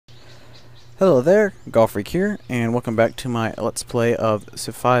Hello there, Golf Freak here, and welcome back to my Let's Play of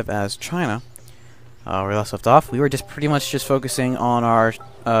Civ 5 as China. Where we last left off, we were just pretty much just focusing on our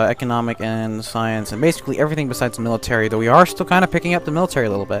economic and science, and basically everything besides military, though we are still kind of picking up the military a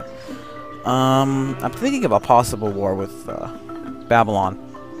little bit. I'm thinking of a possible war with Babylon,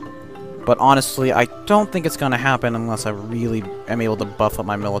 but honestly, I don't think it's going to happen unless I really am able to buff up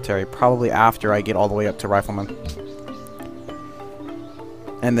my military, probably after I get all the way up to Rifleman.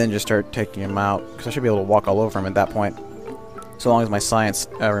 And then just start taking him out, because I should be able to walk all over him at that point, so long as my science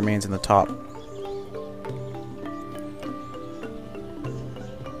remains in the top.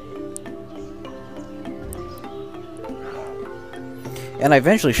 And I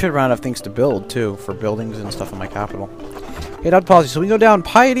eventually should run out of things to build, too, for buildings and stuff in my capital. Okay, dot policy. So we can go down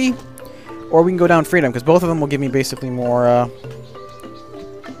piety, or we can go down freedom, because both of them will give me basically more,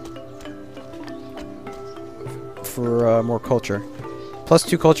 more culture. Plus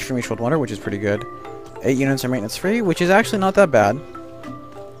 2 culture from each world wonder, which is pretty good. 8 units are maintenance free, which is actually not that bad.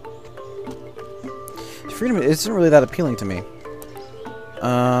 Freedom isn't really that appealing to me.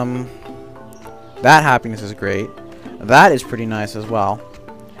 That happiness is great. That is pretty nice as well.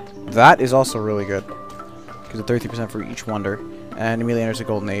 That is also really good, because it's 33% for each wonder, and immediately enters the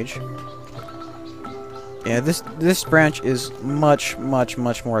golden age. Yeah, this branch is much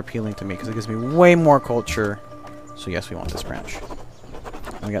more appealing to me, because it gives me way more culture. So yes, we want this branch.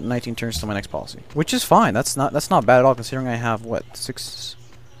 And we got 19 turns to my next policy, which is fine. That's not bad at all, considering I have what, six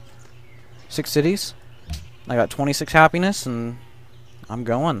cities. I got 26 happiness, and I'm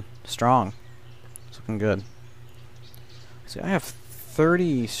going strong. It's looking good. See, I have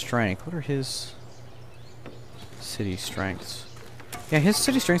 30 strength. What are his city strengths? Yeah, his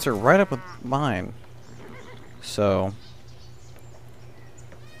city strengths are right up with mine. So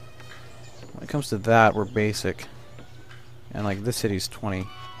when it comes to that, we're basic. And like this city's 20,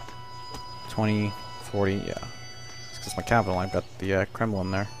 40, yeah. It's because my capital, I've got the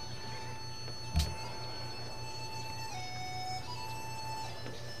Kremlin there.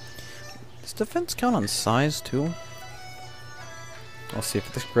 Does defense count on size too? We'll see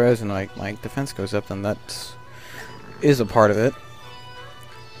if this grows and my defense goes up, then that is a part of it.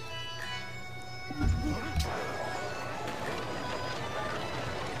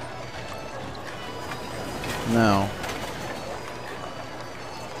 No.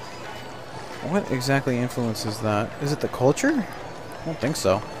 What exactly influences that? Is it the culture? I don't think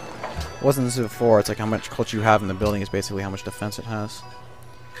so. It wasn't this before. It's like how much culture you have in the building is basically how much defense it has.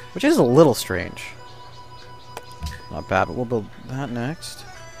 Which is a little strange. Not bad, but we'll build that next.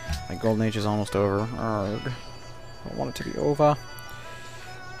 My golden age is almost over. Arrgh. I don't want it to be over.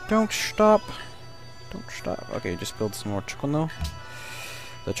 Don't stop. Don't stop. Okay, just build some more Chocono.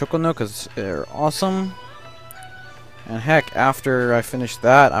 The Chocono, because they're awesome. And heck, after I finish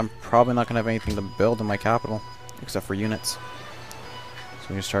that, I'm probably not going to have anything to build in my capital, except for units. So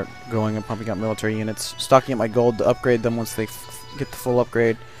we can start going and pumping out military units, stocking up my gold to upgrade them once they get the full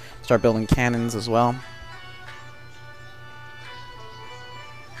upgrade. Start building cannons as well.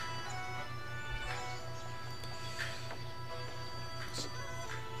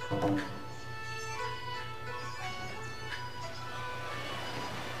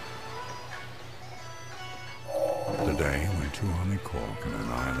 Today, when 2 Honeycorp can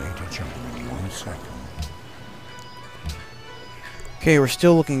annihilate a jungle in 1 second. Okay, we're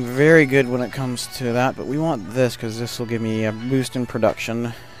still looking very good when it comes to that, but we want this because this will give me a boost in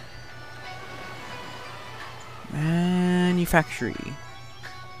production. Manufactory.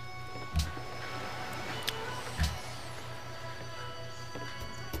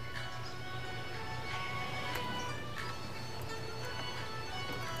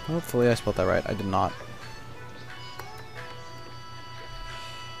 Hopefully I spelled that right. I did not.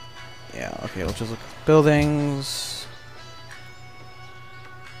 Yeah, okay, let's just look at buildings.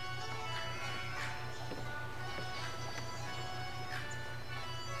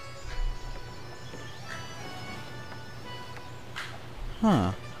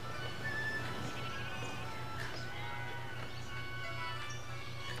 Huh.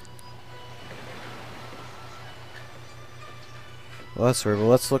 Well, that's weird. Well,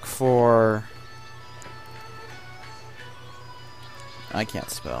 let's look for... I can't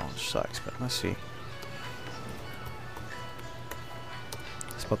spell, which sucks, but let's see.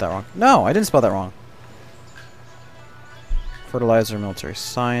 I spelled that wrong. No, I didn't spell that wrong. Fertilizer, military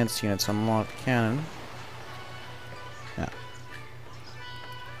science, units unlocked, cannon. Yeah.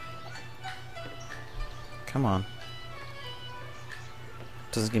 Come on.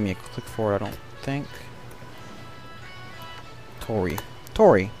 Doesn't give me a click forward, I don't think. Tory.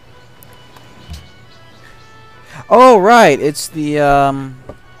 Oh, right. It's the,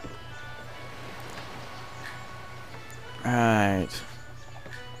 Right.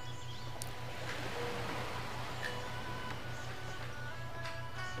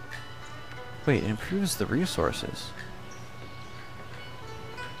 Wait, it improves the resources.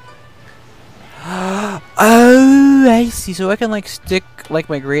 Oh, I see. So I can like stick like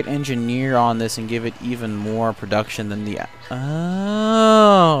my great engineer on this and give it even more production than the.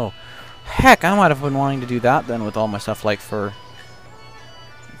 Oh, heck! I might have been wanting to do that then with all my stuff like for.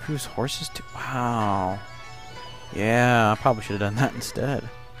 Improves horses too. Wow. Yeah, I probably should have done that instead.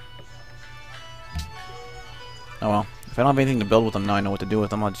 Oh well. If I don't have anything to build with them now, I know what to do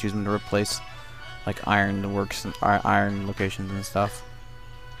with them. I'll just use them to replace like iron works and iron locations and stuff.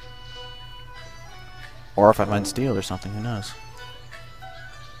 Or if I find steel or something, who knows?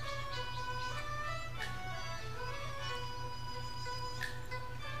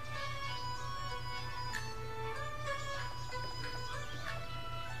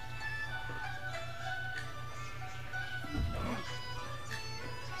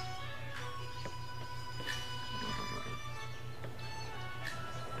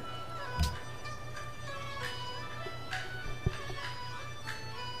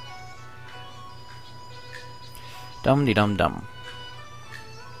 Dum-de-dum-dum.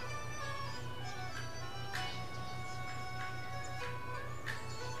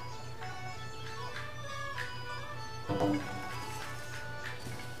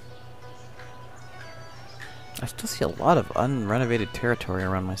 I still see a lot of unrenovated territory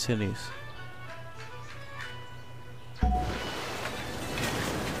around my cities.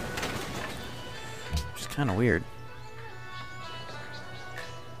 Which is kind of weird.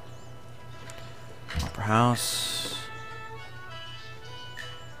 Opera House.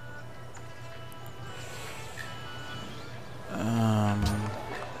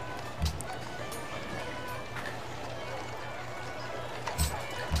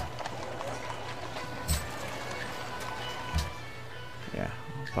 Yeah,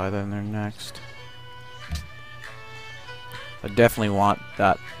 I'll buy that in there next. I definitely want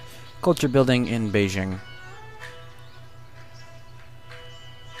that culture building in Beijing.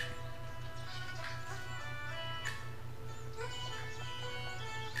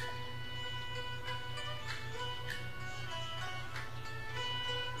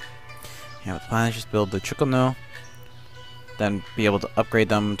 Yeah, the plan is just build the Chikuno, then be able to upgrade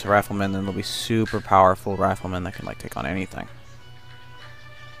them to riflemen, then they'll be super powerful riflemen that can like take on anything.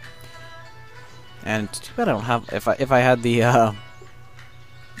 And it's too bad I don't have. If I had the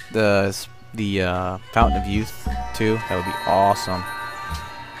Fountain of Youth too, that would be awesome.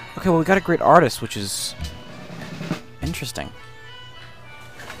 Okay, well we got a great artist, which is interesting.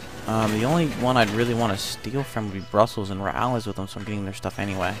 The only one I'd really want to steal from would be Brussels, and we're allies with them, so I'm getting their stuff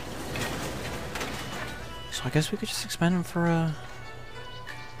anyway. So I guess we could just expand them for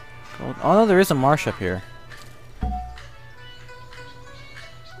gold. Oh no, there is a marsh up here.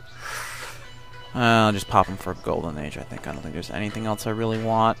 I'll just pop them for Golden Age, I think. I don't think there's anything else I really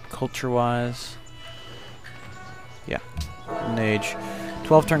want, culture-wise. Yeah, Golden Age.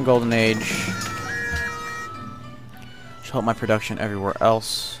 12-turn Golden Age. Should help my production everywhere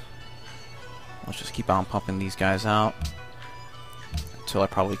else. Let's just keep on pumping these guys out. Until I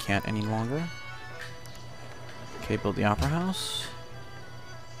probably can't any longer. Okay, build the Opera House.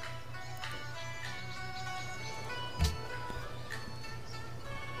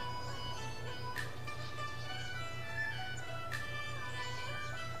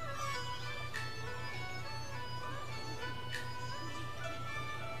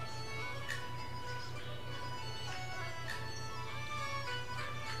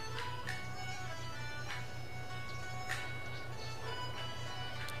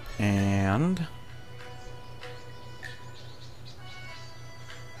 And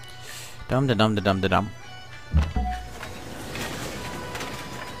dum da dum da dum da dum.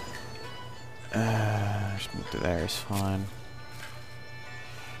 Just move to there is fine.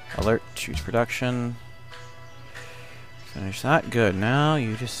 Alert, choose production. Finish that. Good. Now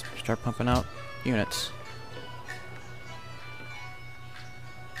you just start pumping out units.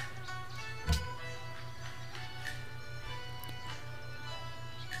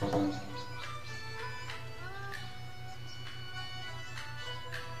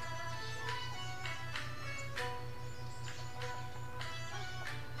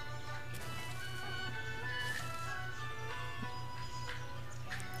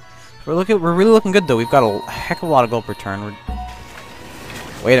 We're really looking good though. We've got a heck of a lot of gold per turn.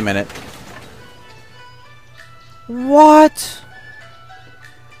 Wait a minute. What?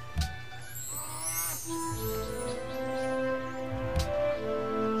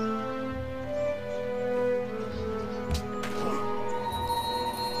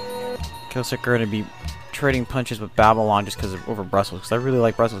 Killsick are going to be trading punches with Babylon just because over Brussels, because I really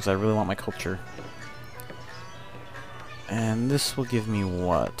like Brussels. I really want my culture. And this will give me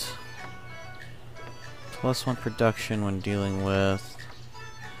what? +1 production when dealing with...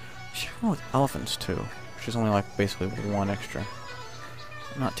 I should go with elephants too, which is only like basically 1 extra.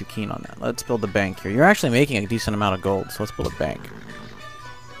 I'm not too keen on that. Let's build a bank here. You're actually making a decent amount of gold, so let's build a bank.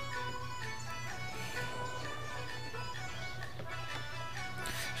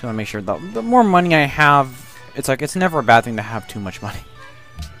 Just want to make sure the more money I have, it's like it's never a bad thing to have too much money,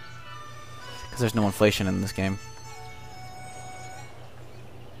 because there's no inflation in this game.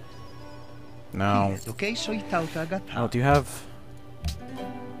 No. Oh, do you have...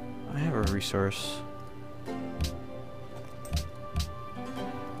 I have a resource.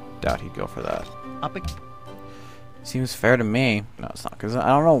 Doubt he'd go for that. Seems fair to me. No, it's not, because I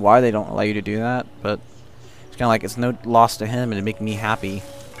don't know why they don't allow you to do that, but it's kind of like it's no loss to him and it'd make me happy.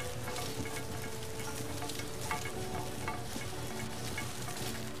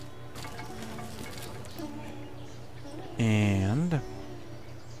 And...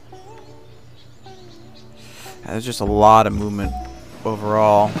 there's just a lot of movement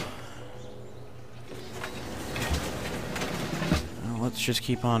overall. Well, let's just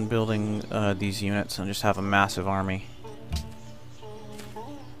keep on building these units and just have a massive army.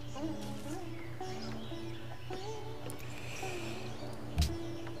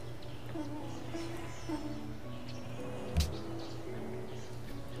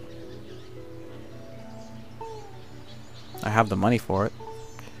 I have the money for it.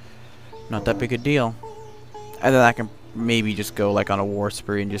 Not that big a deal. And then I can maybe just go like on a war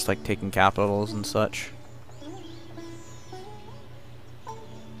spree and just like taking capitals and such.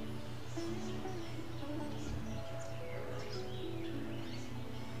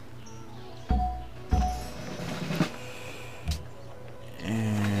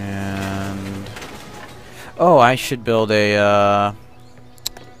 And oh, I should build a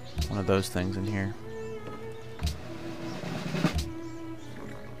one of those things in here.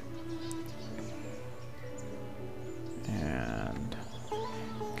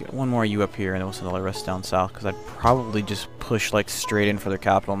 One more U up here, and then we'll send all the rest down south, because I'd probably just push like straight in for their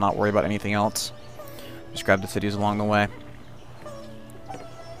capital, not worry about anything else. Just grab the cities along the way.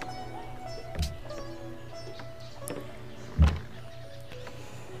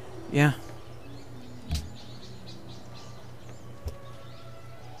 Yeah.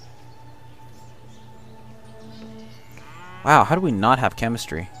 Wow, how do we not have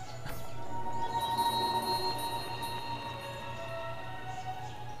chemistry?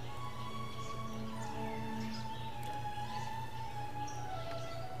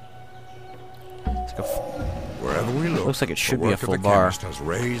 Wherever we look, looks like it should the be a work full of the bar. chemist has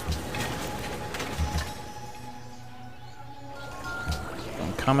raised.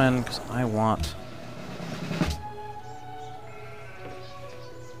 I'm coming because I want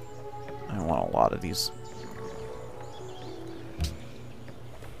a lot of these.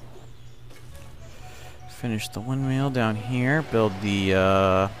 Finish the windmill down here. Build the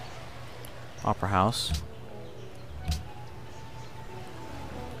opera house.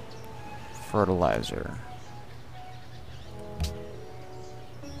 Fertilizer.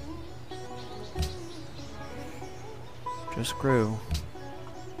 Just grew.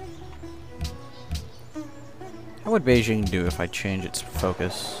 How would Beijing do if I change its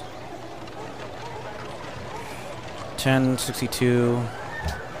focus? 1062.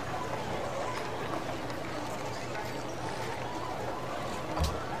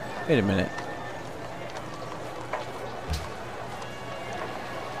 Wait a minute.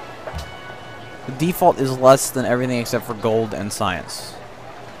 The default is less than everything except for gold and science.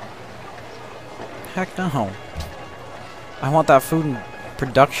 Heck no. I want that food and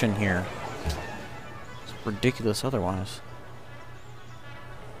production here. It's ridiculous otherwise.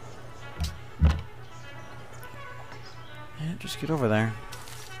 Yeah, just get over there.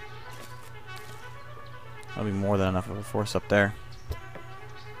 That'll be more than enough of a force up there.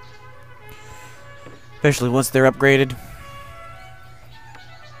 Especially once they're upgraded.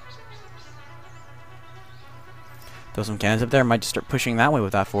 Throw some cannons up there. Might just start pushing that way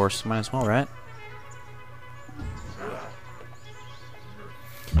with that force. Might as well, right?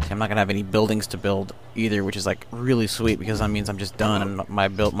 See, I'm not gonna have any buildings to build either, which is like really sweet because that means I'm just done and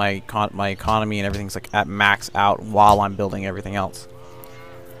my economy and everything's like at max out while I'm building everything else,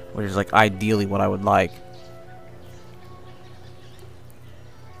 which is like ideally what I would like.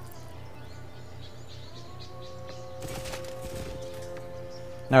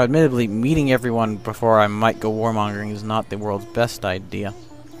 Now, admittedly, meeting everyone before I might go warmongering is not the world's best idea.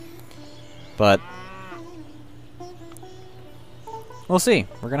 But we'll see.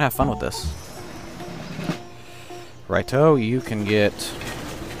 We're gonna have fun with this. Righto, you can get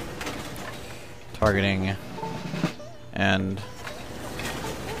targeting and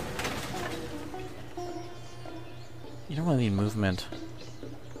you don't really need movement.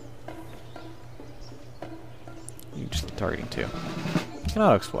 You just get targeting too. You can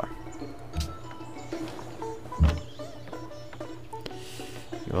auto-explore.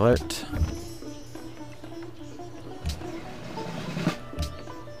 You alert.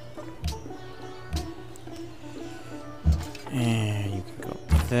 And you can go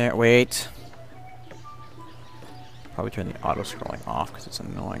there. Wait. Probably turn the auto-scrolling off because it's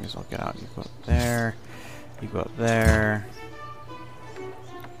annoying as I'll get out. You go up there. You go up there.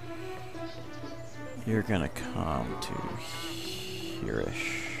 You're gonna come to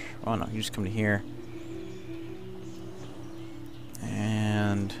here-ish. Oh no, you just come to here.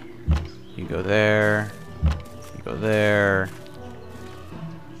 And you go there. You go there.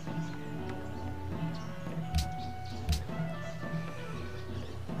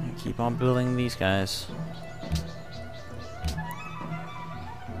 And keep on building these guys.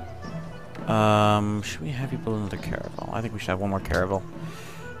 Should we have you build another caravel? I think we should have one more caravel.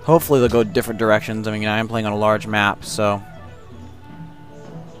 Hopefully they'll go different directions. I mean, I am playing on a large map, so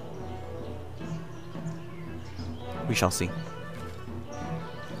we shall see.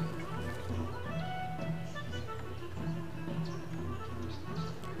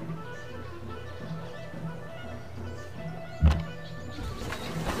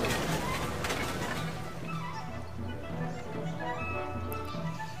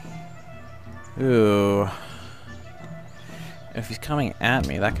 Ooh. If he's coming at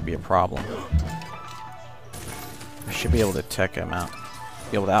me, that could be a problem. I should be able to tech him out.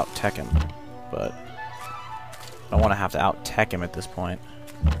 Be able to out-tech him. But I don't want to have to out-tech him at this point.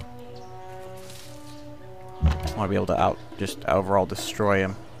 I want to be able to just overall destroy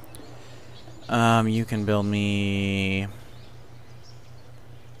him. You can build me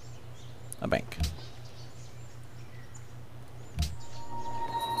a bank.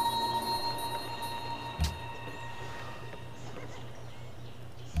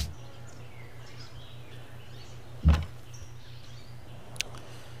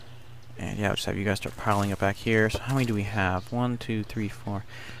 Yeah, I'll just have you guys start piling up back here. So how many do we have? 1, 2, 3, 4.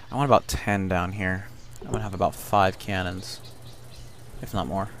 I want about 10 down here. I'm going to have about 5 cannons. If not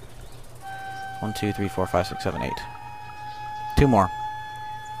more. 1, 2, 3, 4, 5, 6, 7, 8. 2 more.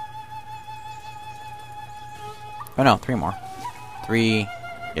 Oh no, 3 more. 3.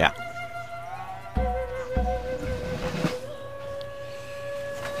 Yeah.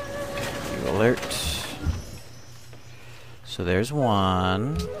 You alert. So there's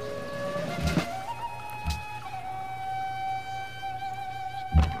 1.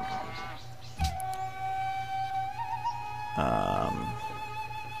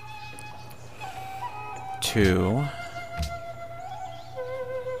 2.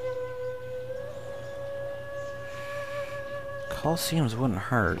 Coliseums wouldn't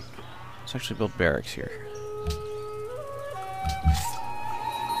hurt. Let's actually build barracks here.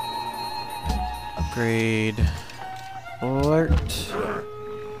 Upgrade. Alert.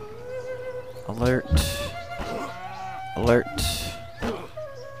 Alert. Alert.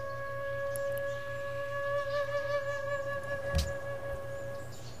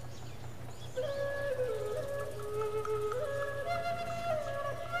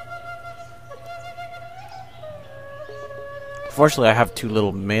 Fortunately, I have 2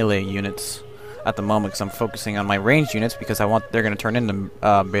 little melee units at the moment because I'm focusing on my ranged units because they're going to turn into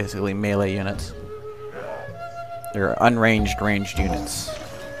basically melee units. They're unranged ranged units.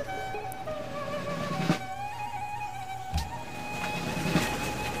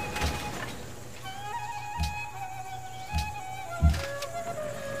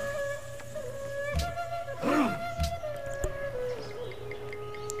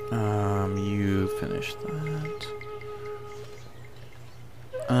 You finished that.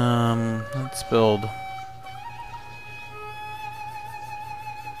 Let's build.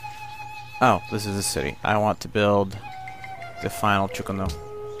 Oh, this is the city. I want to build the final Chukono,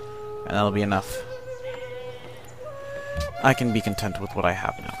 and that'll be enough. I can be content with what I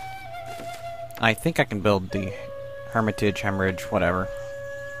have now. I think I can build the Hermitage, Hemorrhage, whatever.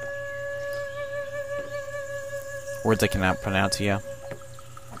 Words I cannot pronounce, yeah.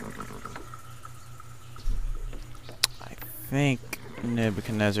 I think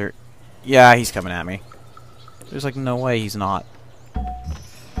Nebuchadnezzar... Yeah, he's coming at me. There's like no way he's not.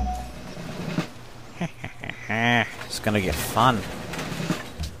 It's gonna get fun.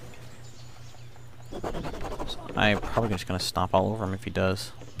 So I'm probably just gonna stomp all over him if he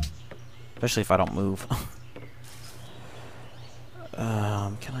does. Especially if I don't move.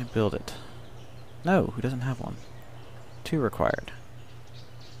 Can I build it? No, who doesn't have one? 2 required.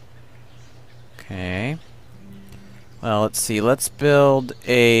 Okay. Well, let's see. Let's build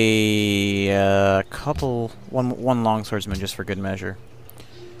a one long swordsman just for good measure.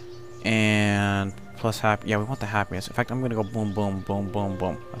 And plus yeah, we want the happiness. In fact, I'm gonna go boom, boom, boom, boom,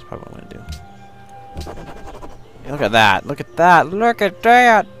 boom. That's probably what I'm gonna do. Yeah, look at that! Look at that! Look at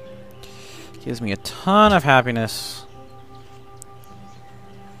that! Gives me a ton of happiness.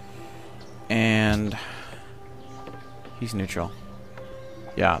 And he's neutral.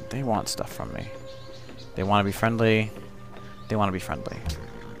 Yeah, they want stuff from me. They want to be friendly. They want to be friendly.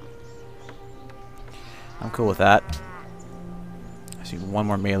 I'm cool with that. I see one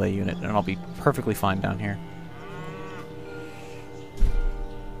more melee unit, and I'll be perfectly fine down here.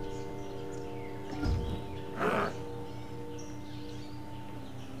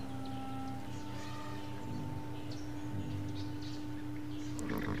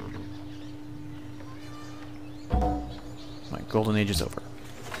 My golden age is over.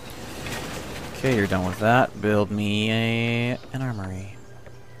 Okay, you're done with that. Build me an armory.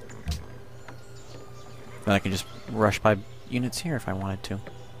 Then I can just rush by units here if I wanted to.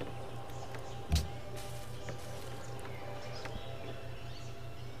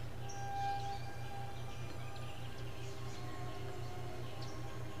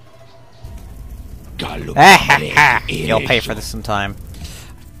 You'll pay for this sometime.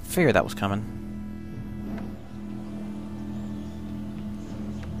 Figured that was coming.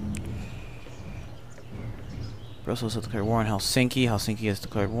 Brussels has declared war on Helsinki. Helsinki has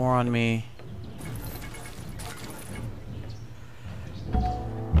declared war on me.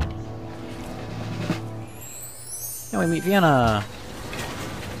 Yeah, we meet Vienna.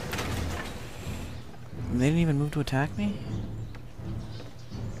 They didn't even move to attack me?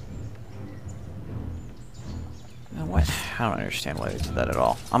 What? I don't understand why they did that at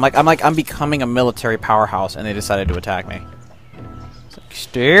all. I'm becoming a military powerhouse, and they decided to attack me. It's like,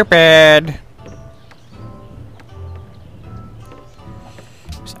 stupid.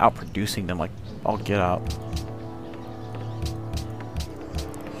 Just outproducing them like all get out.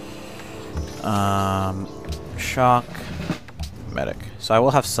 Shock, medic. So I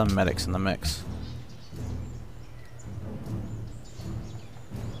will have some medics in the mix.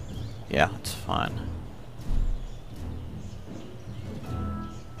 Yeah, it's fine.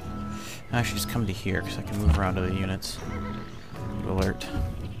 Actually, just come to here because I can move around to the units. Alert.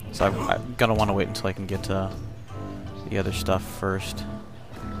 So I'm gonna want to wait until I can get to the other stuff first.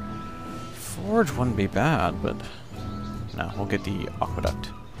 Forge wouldn't be bad, but no, we'll get the aqueduct.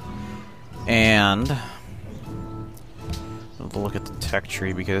 And we'll look at the tech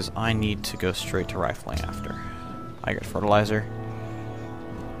tree because I need to go straight to rifling after I get fertilizer.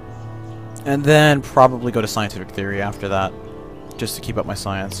 And then probably go to scientific theory after that, just to keep up my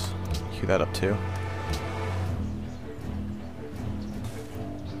science. Cue that up too.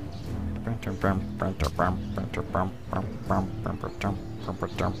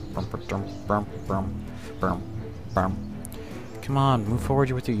 Come on, move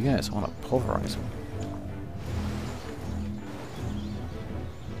forward with your units. I want to pulverize them.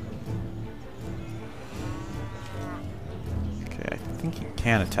 Okay, I think he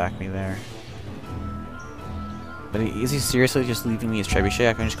can attack me there. But is he seriously just leaving me as trebuchet?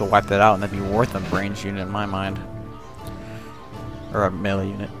 I can just go wipe that out and that'd be worth a range unit in my mind. Or a melee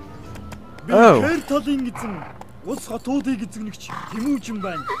unit. Oh!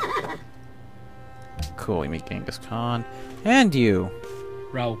 Cool, we meet Genghis Khan. And you!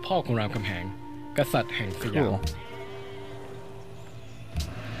 Cool.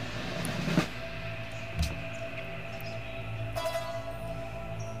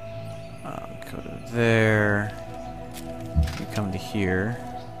 Go to there. You come to here.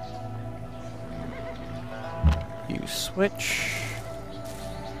 You switch.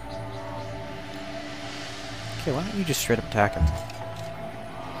 Okay, why don't you just straight up attack him?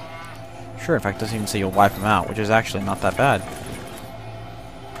 Sure, in fact, it doesn't even say you'll wipe him out, which is actually not that bad.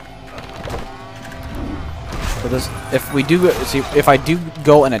 But this, if we do, see, if I do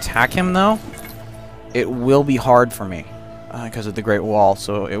go and attack him, though, it will be hard for me because of the Great Wall,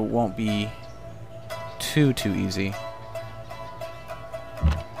 so it won't be too easy.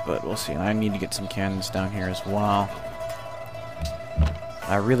 But we'll see. I need to get some cannons down here as well.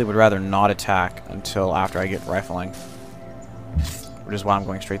 I really would rather not attack until after I get rifling, which is why I'm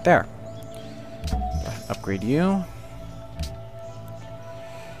going straight there. Upgrade you.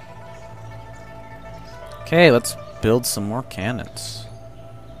 Okay, let's build some more cannons.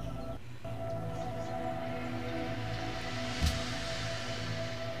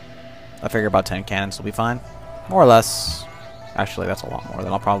 I figure about 10 cannons will be fine. More or less. Actually, that's a lot more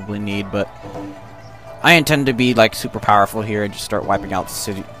than I'll probably need, but I intend to be like super powerful here and just start wiping out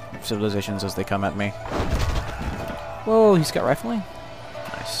civilizations as they come at me. Whoa, he's got rifling?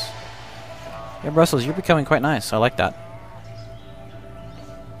 Nice. Yeah, Brussels, you're becoming quite nice. I like that.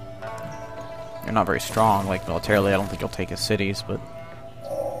 You're not very strong, like militarily. I don't think you'll take his cities, but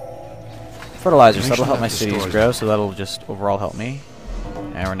fertilizers, that'll help my cities grow, so that'll just overall help me.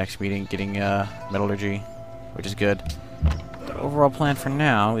 And our next meeting, getting metallurgy, which is good. The overall plan for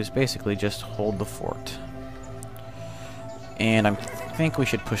now is basically just hold the fort. And I think we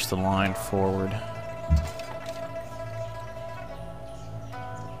should push the line forward.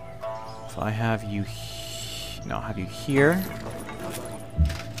 If I have you... No, have you here.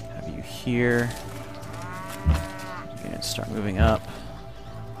 Have you here. And start moving up.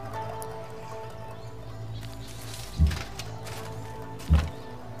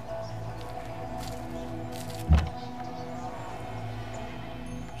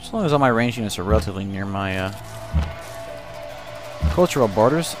 As long as all my range units are relatively near my cultural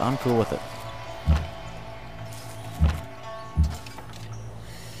borders, I'm cool with it.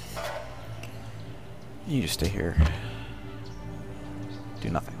 You just stay here. Do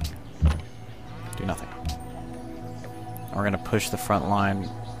nothing. Do nothing. And we're going to push the front line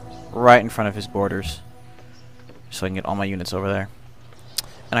right in front of his borders so I can get all my units over there.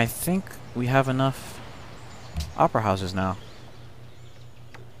 And I think we have enough opera houses now.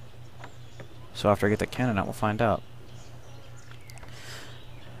 So after I get the cannon out, we'll find out.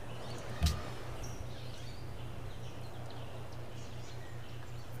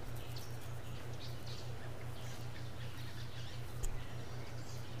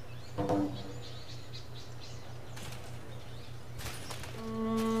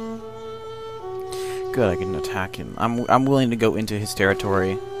 Good, I can attack him. I'm willing to go into his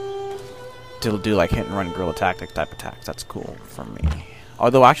territory to do like hit and run guerrilla tactic type attacks. That's cool for me.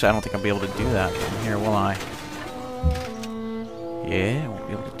 Although actually I don't think I'll be able to do that from here, will I? Yeah, I won't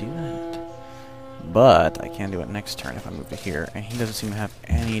be able to do that. But I can do it next turn if I move to here, and he doesn't seem to have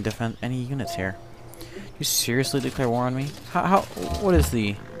any units here. You seriously declare war on me? What is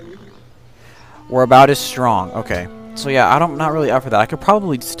the... We're about as strong. Okay. So yeah, I'm not really up for that. I could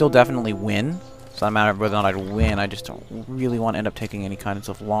probably still definitely win. It's not a matter of whether or not I'd win. I just don't really want to end up taking any kinds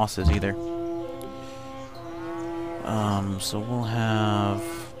of losses either. So we'll have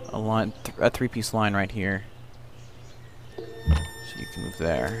a line, a three-piece line right here. So you can move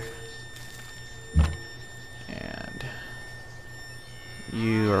there. And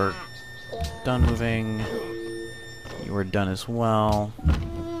you are done moving. You are done as well.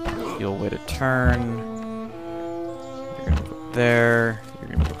 You'll wait a turn. You're gonna move up there. You're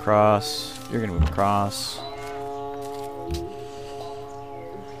gonna move across. You're gonna move across.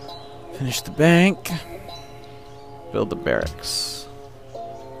 Finish the bank. Build the barracks. So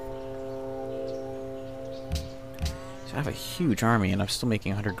I have a huge army, and I'm still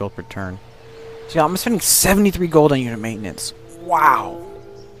making 100 gold per turn. So yeah, I'm spending 73 gold on unit maintenance. Wow.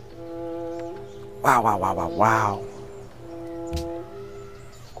 Wow, wow, wow, wow, wow.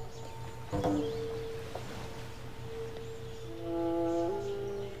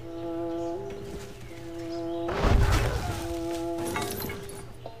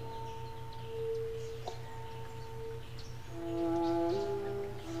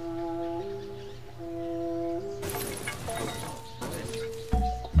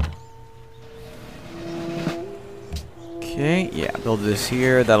 Okay, yeah, build this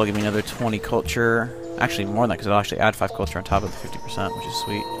here. That'll give me another 20 culture. Actually, more than that, because it'll actually add 5 culture on top of the 50%, which is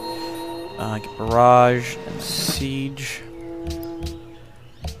sweet. Get barrage and siege.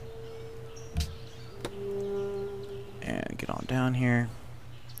 And get on down here.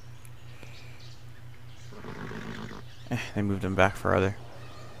 They moved him back further.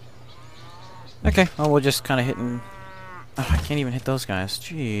 Okay, well, we'll just kind of hit and... Oh, I can't even hit those guys.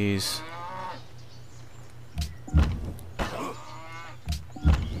 Jeez.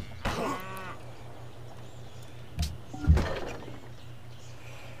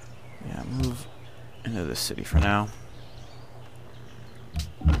 Move into this city for now.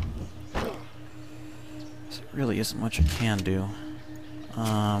 There really isn't much I can do.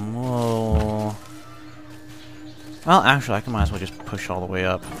 Well, actually, I might as well just push all the way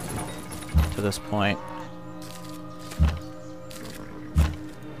up to this point.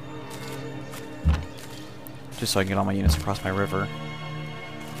 Just so I can get all my units across my river.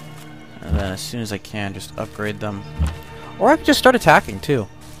 And then as soon as I can, just upgrade them. Or I could just start attacking, too.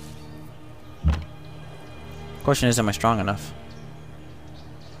 Question is, am I strong enough?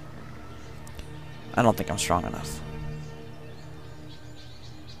 I don't think I'm strong enough.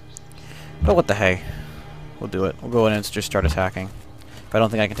 But what the hey. We'll do it. We'll go in and just start attacking. If I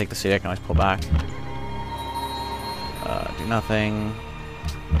don't think I can take the city, I can always pull back. Do nothing.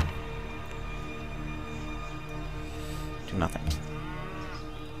 Do nothing.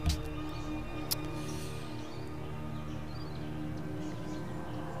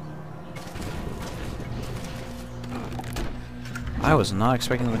 I was not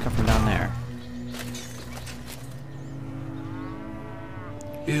expecting them to come from down there.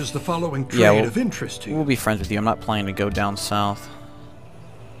 Is the following trade of interest to you? We'll be friends with you. I'm not planning to go down south.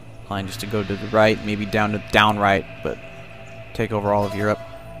 Planning just to go to the right, maybe down to downright, but take over all of Europe.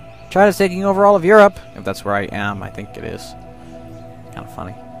 China's taking over all of Europe! If that's where I am, I think it is. Kind of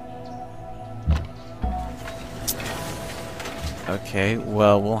funny. Okay,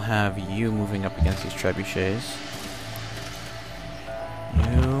 well, we'll have you moving up against these trebuchets.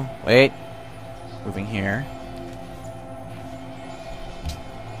 You... Wait! Moving here.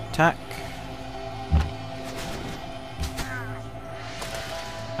 Attack.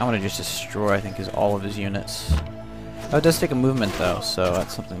 I want to just destroy, I think, all of his units. Oh, it does take a movement, though, so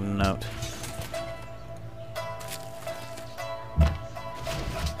that's something to note.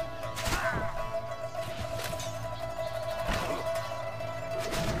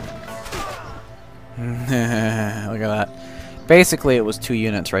 Look at that. Basically, it was 2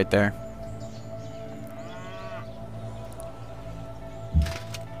 units right there.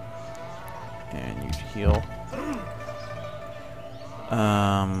 And you heal.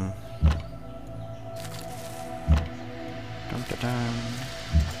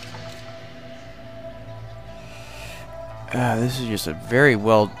 This is just a very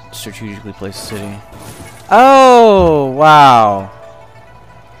well strategically placed city. Oh, wow.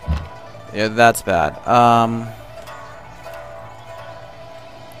 Yeah, that's bad.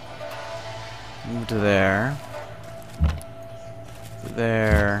 Move to there.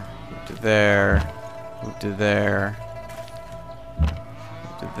 There. Move to there. Move to there.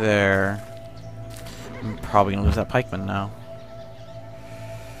 Move to there. I'm probably gonna lose that pikeman now.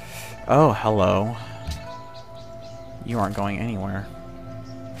 Oh, hello. You aren't going anywhere.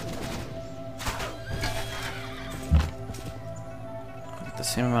 I get the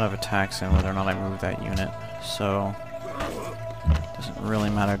same amount of attacks in whether or not I move that unit, so it doesn't really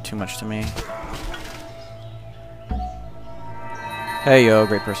matter too much to me. Hey yo,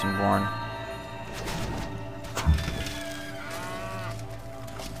 great person born.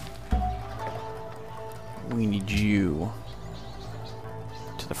 We need you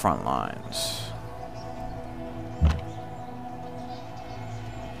to the front lines.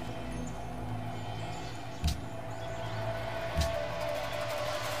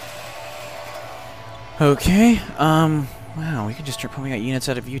 Okay, wow, we could just start pumping out units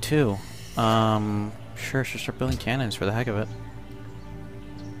out of you too. Sure, should start building cannons for the heck of it.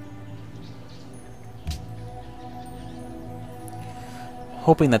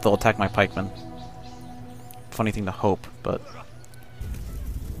 Hoping that they'll attack my pikemen. Funny thing to hope, but...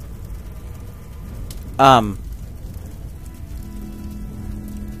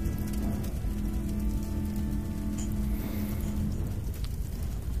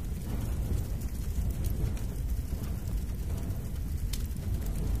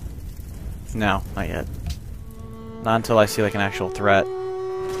 No, not yet. Not until I see like an actual threat.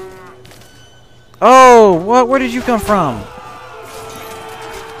 Oh, what? Where did you come from?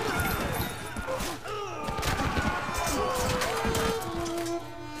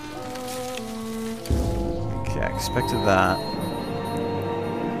 Okay, I expected that.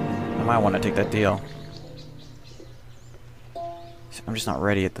 I might want to take that deal. I'm just not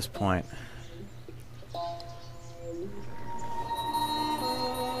ready at this point.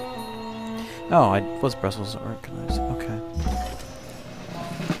 Oh, was Brussels organized? Okay.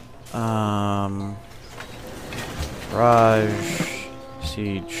 Barrage,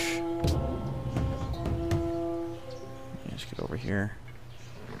 siege. Let's get over here.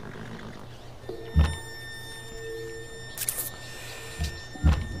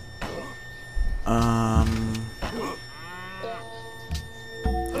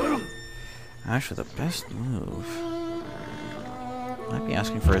 Actually, the best move might be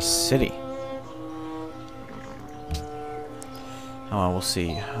asking for a city. Oh, we'll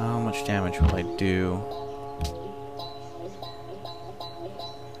see. How much damage will I do?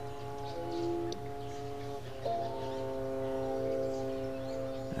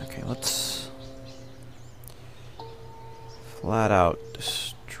 Okay, let's flat out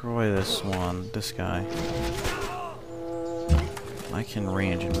destroy this one, this guy. I can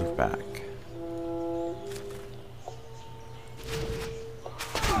range and move back.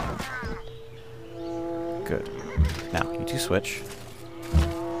 Good. Now, you two switch.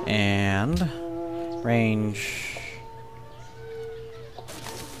 And range.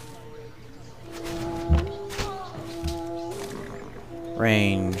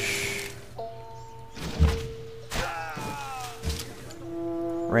 Range.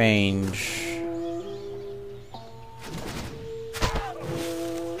 Range.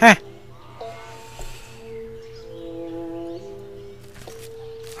 Heh!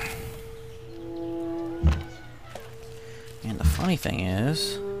 And the funny thing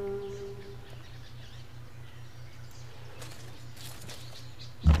is...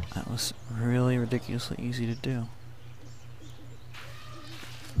 that was really ridiculously easy to do.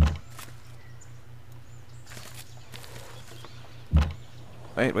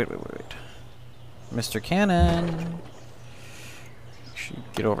 Wait. Mr. Cannon! Should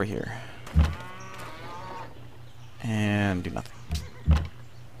get over here. And do nothing.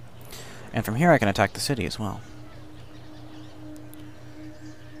 And from here I can attack the city as well.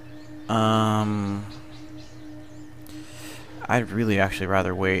 I'd really actually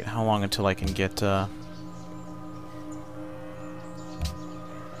rather wait. How long until I can get, okay,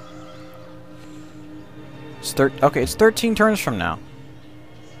 it's 13 turns from now.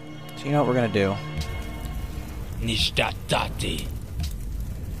 So you know what we're gonna do.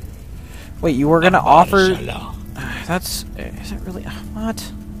 Wait, you were gonna offer... That's... is it really...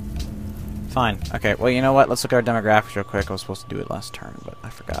 what? Fine. Okay, well, you know what? Let's look at our demographics real quick. I was supposed to do it last turn, but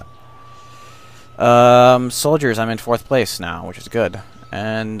I forgot. Soldiers, I'm in 4th place now, which is good.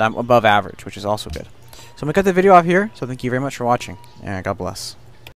 And I'm above average, which is also good. So I'm going to cut the video off here, so thank you very much for watching, and God bless.